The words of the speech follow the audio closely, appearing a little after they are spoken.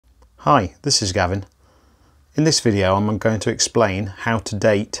Hi, this is Gavin. In this video I'm going to explain how to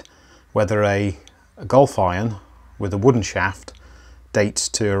date whether a golf iron with a wooden shaft dates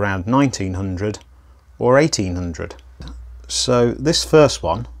to around 1900 or 1800. So this first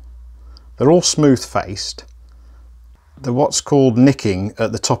one, they're all smooth faced. They're what's called nicking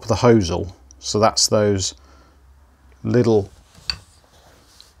at the top of the hosel, so that's those little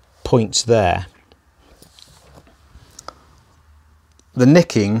points there. The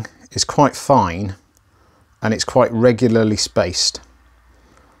nicking is quite fine and it's quite regularly spaced.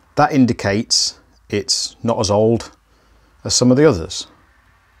 That indicates it's not as old as some of the others.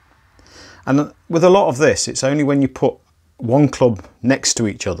 And with a lot of this, it's only when you put one club next to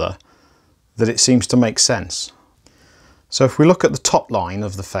each other that it seems to make sense. So if we look at the top line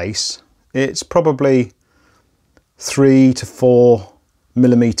of the face, it's probably 3 to 4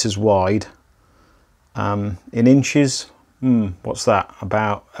 millimeters wide. In inches, what's that?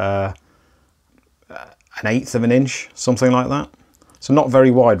 About an eighth of an inch, something like that. So not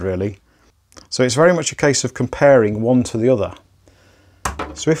very wide really. So it's very much a case of comparing one to the other.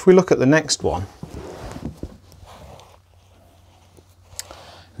 So if we look at the next one,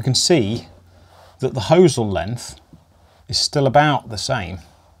 we can see that the hosel length is still about the same.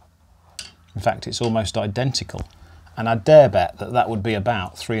 In fact, it's almost identical. And I dare bet that that would be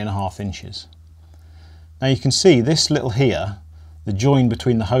about 3.5 inches. Now you can see this little here, the join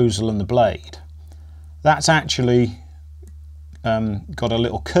between the hosel and the blade, that's actually got a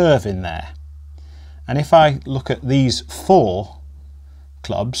little curve in there. And if I look at these 4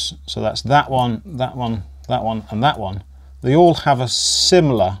 clubs, so that's that one, that one, that one and that one, they all have a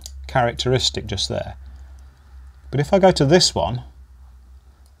similar characteristic just there. But if I go to this one,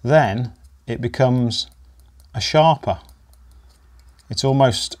 then it becomes a sharper. It's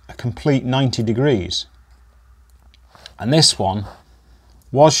almost a complete 90 degrees. And this one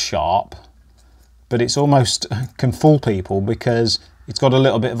was sharp, but it's almost can fool people because it's got a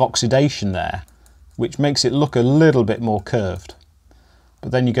little bit of oxidation there, which makes it look a little bit more curved.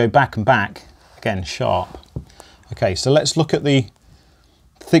 But then you go back and back, again sharp. Okay, so let's look at the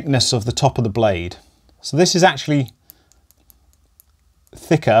thickness of the top of the blade. So this is actually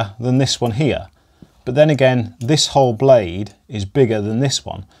thicker than this one here. But then again, this whole blade is bigger than this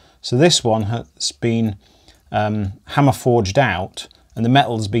one. So this one has been hammer forged out and the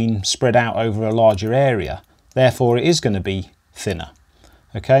metal's been spread out over a larger area. Therefore it is going to be thinner.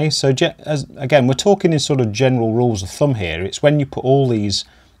 Okay, so again, we're talking in sort of general rules of thumb here. It's when you put all these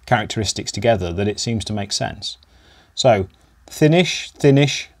characteristics together that it seems to make sense. So thinnish,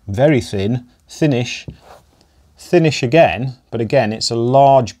 thinnish, very thin, thinnish, thinnish again, but again it's a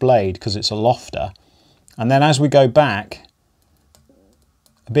large blade because it's a lofter. And then as we go back,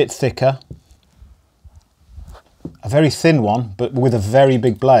 a bit thicker, a very thin one but with a very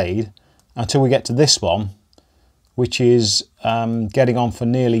big blade, until we get to this one, which is getting on for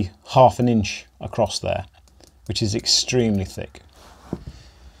nearly ½ an inch across there, which is extremely thick.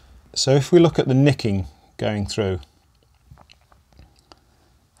 So if we look at the nicking going through,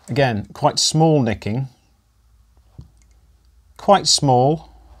 again quite small nicking, quite small,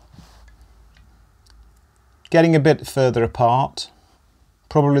 getting a bit further apart,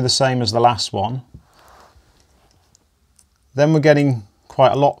 probably the same as the last one. Then we're getting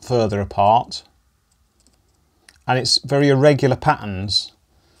quite a lot further apart, and it's very irregular patterns.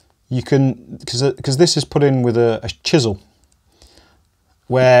 You can, because this is put in with a chisel,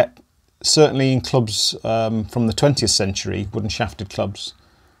 where certainly in clubs from the 20th century, wooden shafted clubs,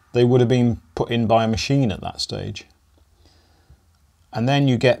 they would have been put in by a machine at that stage. And then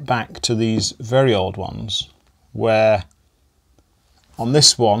you get back to these very old ones, where on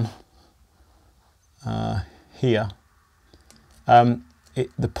this one here,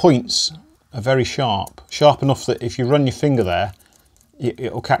 the points are very sharp enough that if you run your finger there,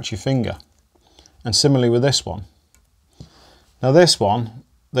 it'll catch your finger. And similarly with this one. Now this one,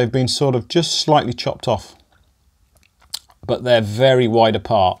 they've been sort of just slightly chopped off, but they're very wide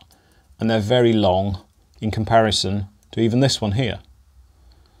apart and they're very long in comparison to even this one here.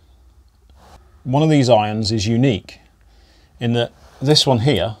 One of these irons is unique in that this one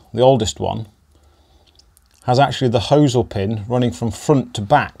here, the oldest one, has actually the hosel pin running from front to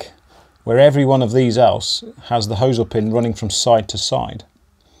back, where every one of these else has the hosel pin running from side to side,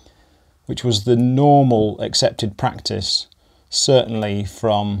 which was the normal accepted practice, certainly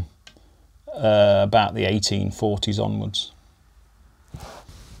from about the 1840s onwards.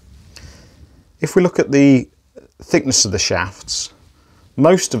 If we look at the thickness of the shafts,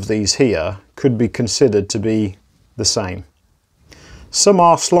 most of these here could be considered to be the same. Some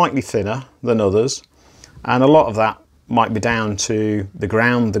are slightly thinner than others, and a lot of that might be down to the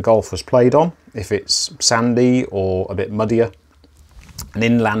ground the golf was played on, if it's sandy or a bit muddier, an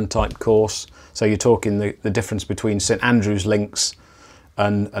inland type course. So you're talking the difference between St Andrews Links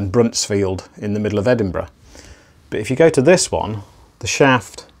and Bruntsfield in the middle of Edinburgh. But if you go to this one, the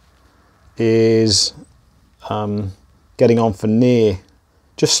shaft is getting on for near,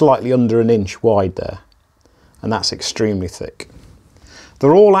 just slightly under an inch wide there, and that's extremely thick.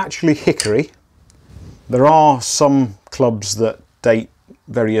 They're all actually hickory. There are some clubs that date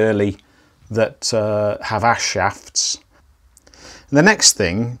very early that have ash shafts. And the next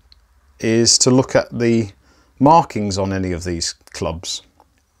thing is to look at the markings on any of these clubs,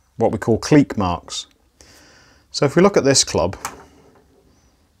 what we call cleek marks. So if we look at this club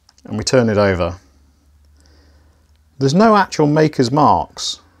and we turn it over, there's no actual maker's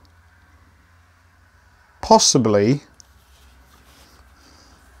marks. Possibly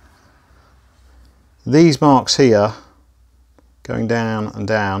these marks here going down and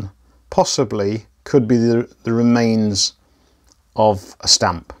down possibly could be the remains of a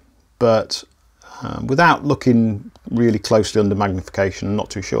stamp, but without looking really closely under magnification, I'm not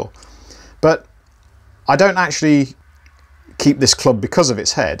too sure. But I don't actually keep this club because of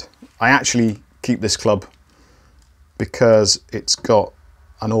its head. I actually keep this club because it's got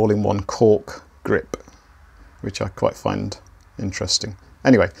an all-in-one cork grip, which I quite find interesting.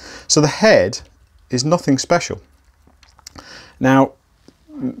 Anyway, so the head is nothing special. Now,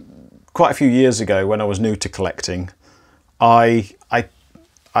 quite a few years ago when I was new to collecting,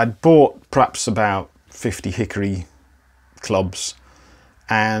 I'd bought perhaps about 50 hickory clubs,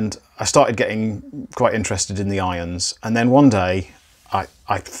 and I started getting quite interested in the irons. And then one day I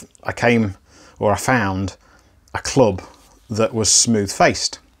found a club that was smooth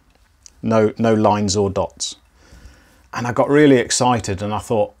faced, no lines or dots. And I got really excited and I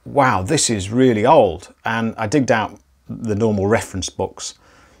thought, wow, this is really old. And I digged out the normal reference books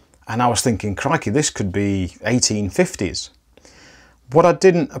and I was thinking, crikey, this could be 1850s. What I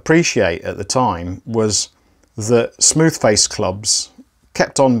didn't appreciate at the time was that smooth face clubs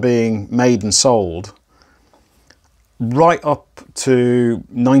kept on being made and sold right up to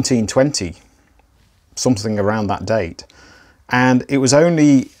 1920, something around that date. And it was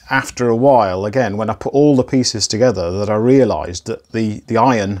only after a while, again, when I put all the pieces together, that I realised that the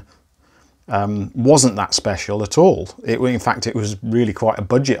iron wasn't that special at all. In fact, it was really quite a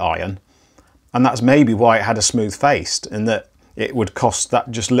budget iron, and that's maybe why it had a smooth face, in that it would cost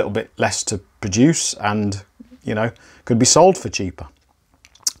that just a little bit less to produce, and you know, could be sold for cheaper.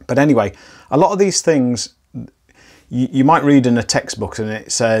 But anyway, a lot of these things you might read in a textbook and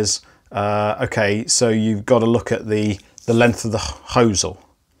it says, okay, so you've got to look at the length of the hosel,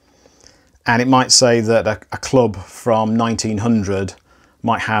 and it might say that a club from 1900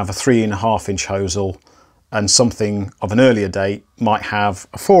 might have a 3.5 inch hosel, and something of an earlier date might have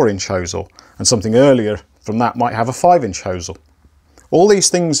a 4-inch hosel, and something earlier from that might have a 5-inch hosel. All these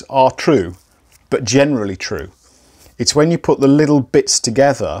things are true, but generally true. It's when you put the little bits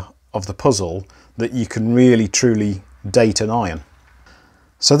together of the puzzle that you can really truly date an iron.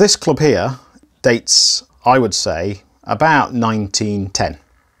 So this club here dates, I would say, about 1910.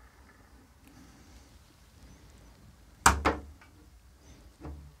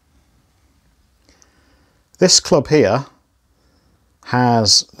 This club here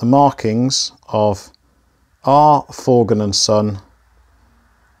has the markings of R. Forgan and Son,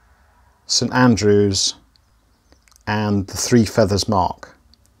 St Andrews, and the 3 feathers mark.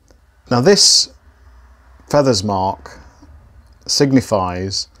 Now this feathers mark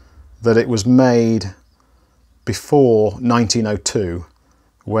signifies that it was made before 1902,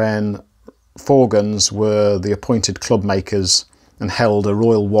 when Forgans were the appointed club makers and held a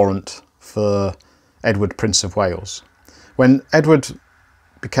royal warrant for Edward, Prince of Wales. When Edward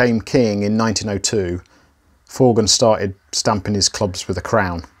became king in 1902, Forgan started stamping his clubs with a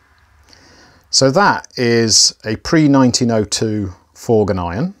crown. So that is a pre-1902 Forgan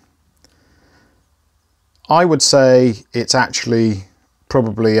iron. I would say it's actually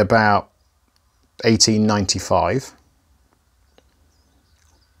probably about 1895.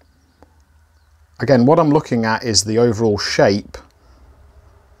 Again, what I'm looking at is the overall shape,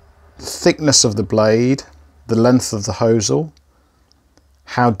 thickness of the blade, the length of the hosel,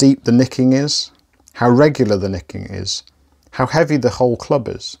 how deep the nicking is, how regular the nicking is, how heavy the whole club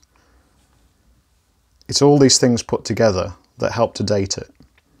is. It's all these things put together that help to date it.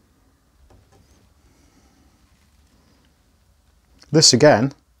 This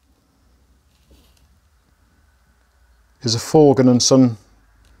again is a Forgan and Son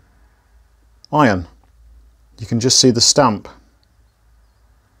iron. You can just see the stamp.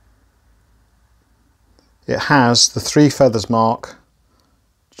 it has the 3 feathers mark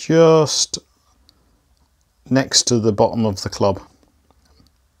just next to the bottom of the club.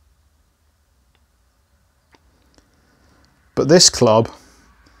 But this club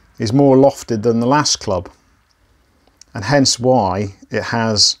is more lofted than the last club, and hence why it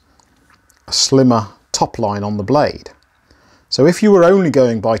has a slimmer top line on the blade. So if you were only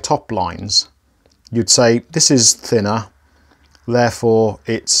going by top lines, you'd say this is thinner, therefore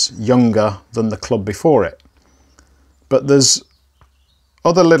it's younger than the club before it. But there's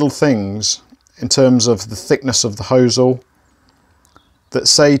other little things in terms of the thickness of the hosel that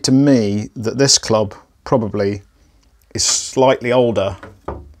say to me that this club probably is slightly older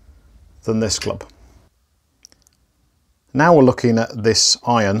than this club. Now we're looking at this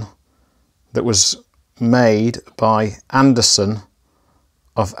iron that was made by Anderson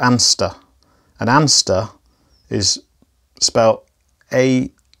of Anster, and Anster is spelled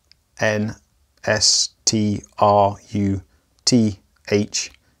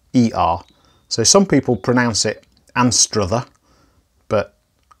A-N-S-T-R-U-T-H-E-R. So some people pronounce it Anstruther, but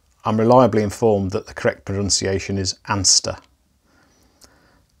I'm reliably informed that the correct pronunciation is Anster.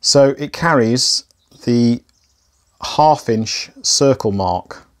 So it carries the 1/2 inch circle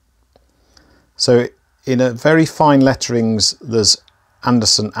mark. So in a very fine letterings there's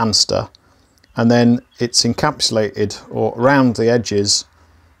Anderson Anster, and then it's encapsulated, or around the edges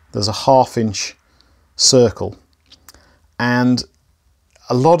there's a 1/2 inch circle. And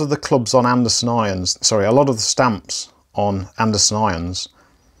a lot of the clubs on Anderson irons, sorry, a lot of the stamps on Anderson irons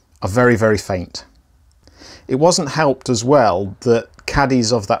are very, very faint. It wasn't helped as well that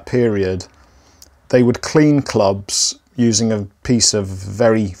caddies of that period, they would clean clubs using a piece of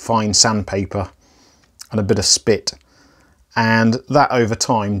very fine sandpaper and a bit of spit, and that over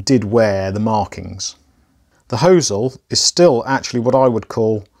time did wear the markings. The hosel is still actually what I would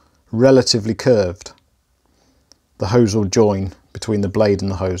call relatively curved, the hosel join between the blade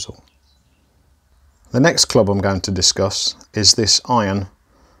and the hosel. The next club I'm going to discuss is this iron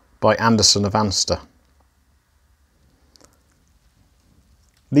by Anderson of Anster.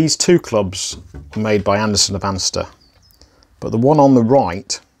 These 2 clubs were made by Anderson of Anster, but the one on the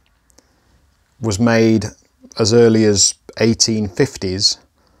right was made as early as 1850s,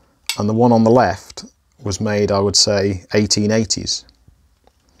 and the one on the left was made, I would say, 1880s.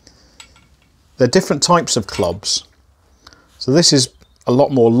 They're different types of clubs, so this is a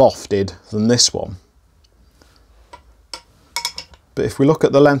lot more lofted than this one. But if we look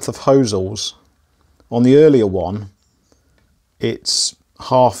at the length of hosels, on the earlier one it's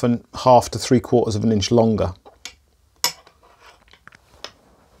half to 3/4 of an inch longer.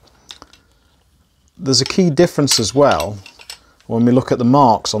 There's a key difference as well when we look at the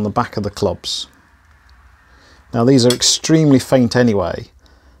marks on the back of the clubs. Now these are extremely faint anyway,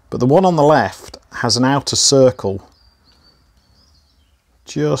 but the one on the left has an outer circle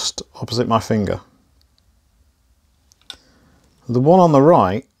just opposite my finger. The one on the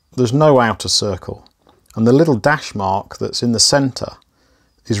right, there's no outer circle, and the little dash mark that's in the centre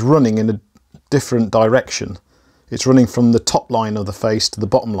is running in a different direction. It's running from the top line of the face to the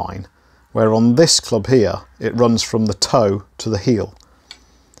bottom line, where on this club here it runs from the toe to the heel.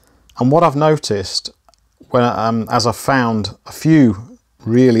 And what I've noticed when as I've found a few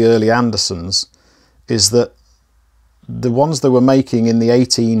really early Andersons is that the ones they were making in the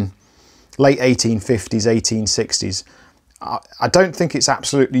late 1850s, 1860s, I don't think it's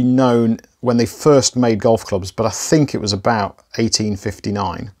absolutely known when they first made golf clubs, but I think it was about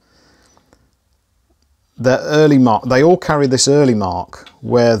 1859. Their early mark, they all carry this early mark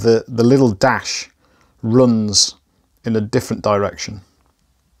where the little dash runs in a different direction.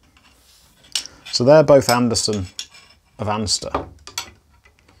 So they're both Anderson of Anster.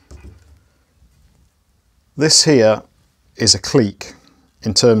 This here is a clique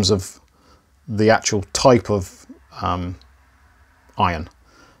in terms of the actual type of iron.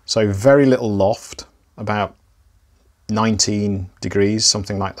 So very little loft, about 19 degrees,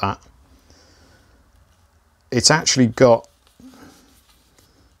 something like that. It's actually got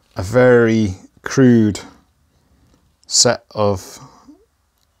a very crude set of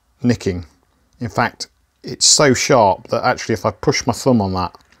nicking. In fact, it's so sharp that actually if I push my thumb on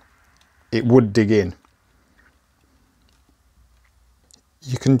that, it would dig in.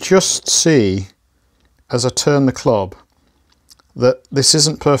 You can just see as I turn the club that this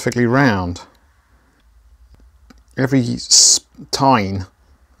isn't perfectly round. Every tine,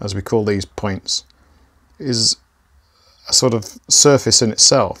 as we call these points, is a sort of surface in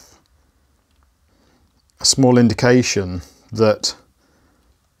itself. A small indication that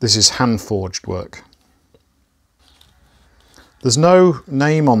this is hand forged work. There's no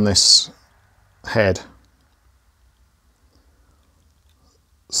name on this head,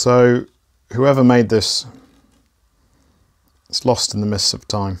 So whoever made this, it's lost in the mists of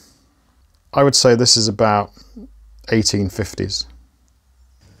time. I would say this is about 1850s.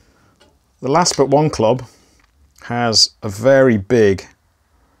 The last but one club has a very big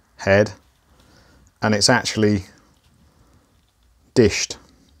head, and it's actually dished.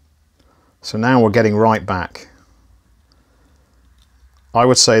 So now we're getting right back. I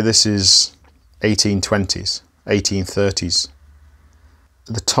would say this is 1820s, 1830s.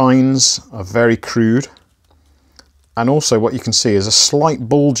 The tines are very crude, and also what you can see is a slight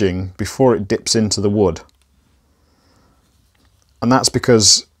bulging before it dips into the wood. And that's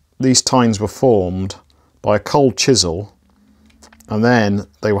because these tines were formed by a cold chisel, and then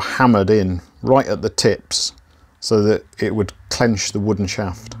they were hammered in right at the tips so that it would clench the wooden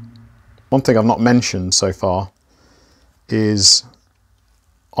shaft. One thing I've not mentioned so far is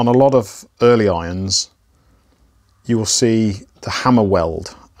on a lot of early irons you will see the hammer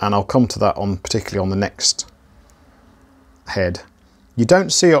weld, and I'll come to that particularly on the next head. You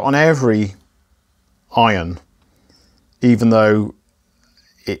don't see it on every iron, even though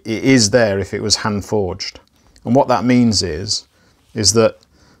it is there if it was hand forged. And what that means is that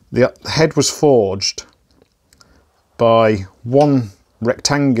the head was forged by one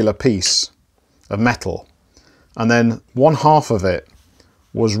rectangular piece of metal, and then one half of it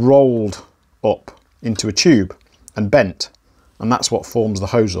was rolled up into a tube and bent, and that's what forms the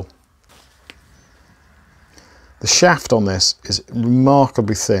hosel. The shaft on this is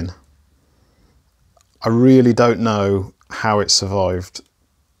remarkably thin. I really don't know how it survived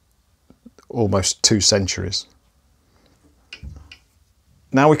almost 2 centuries.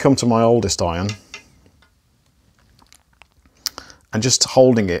 Now we come to my oldest iron, and just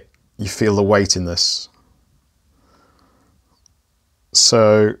holding it, you feel the weight in this.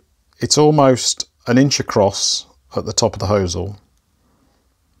 So it's almost an inch across at the top of the hosel.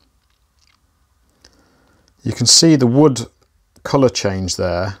 You can see the wood colour change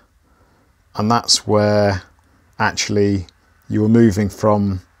there, and that's where actually you were moving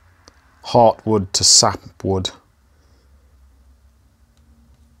from heartwood to sapwood,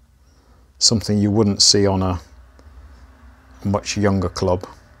 something you wouldn't see on a much younger club.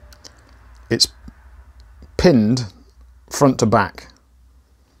 It's pinned front to back,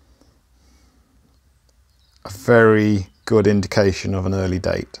 a very good indication of an early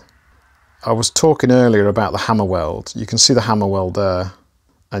date. I was talking earlier about the hammer weld. You can see the hammer weld there,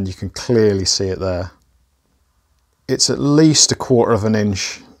 and you can clearly see it there. It's at least 1/4 of an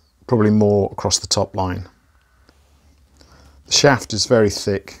inch, probably more, across the top line. The shaft is very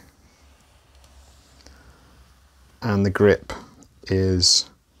thick, and the grip is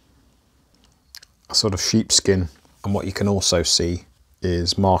a sort of sheepskin. And what you can also see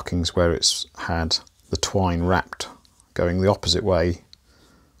is markings where it's had the twine wrapped going the opposite way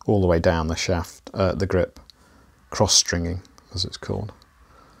all the way down the shaft, the grip, cross stringing as it's called.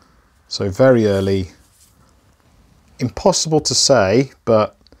 So very early, impossible to say,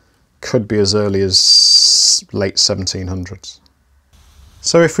 but could be as early as late 1700s.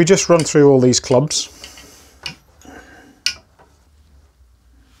 So if we just run through all these clubs,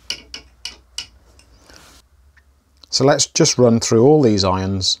 so let's just run through all these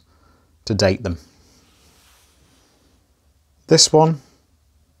irons to date them. This one,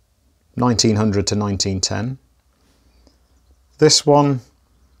 1900 to 1910. This one,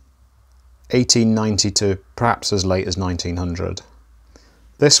 1890 to perhaps as late as 1900.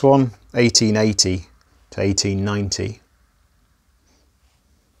 This one, 1880 to 1890.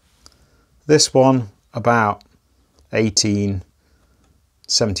 This one, about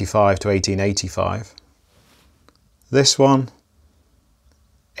 1875 to 1885. This one,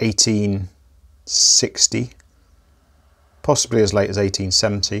 1860, possibly as late as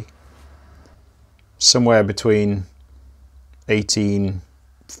 1870. Somewhere between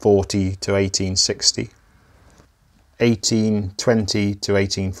 1840 to 1860. 1820 to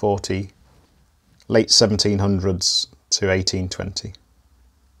 1840, late 1700s to 1820.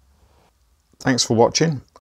 Thanks for watching.